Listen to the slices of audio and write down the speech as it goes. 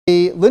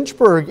The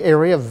Lynchburg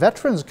Area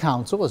Veterans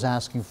Council is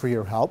asking for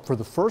your help. For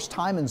the first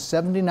time in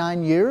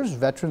 79 years,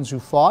 veterans who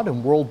fought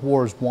in World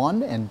Wars I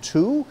and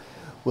II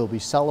will be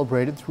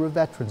celebrated through a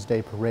Veterans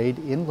Day parade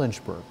in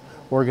Lynchburg.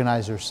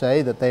 Organizers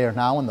say that they are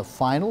now in the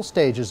final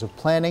stages of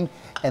planning,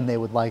 and they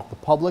would like the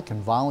public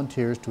and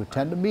volunteers to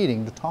attend a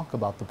meeting to talk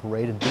about the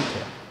parade in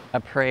detail. A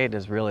parade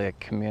is really a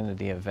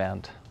community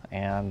event,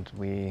 and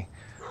we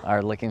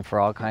are looking for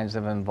all kinds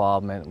of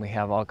involvement. We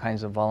have all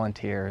kinds of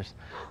volunteers,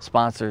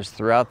 sponsors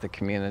throughout the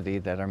community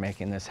that are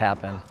making this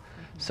happen.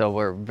 So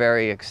we're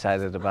very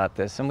excited about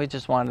this, and we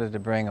just wanted to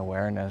bring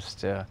awareness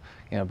to,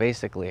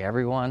 basically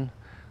everyone,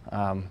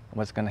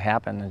 what's going to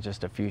happen in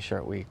just a few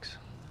short weeks.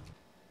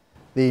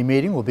 The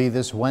meeting will be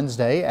this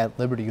Wednesday at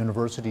Liberty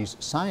University's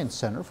Science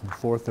Center from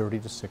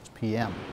 4:30 to 6 p.m.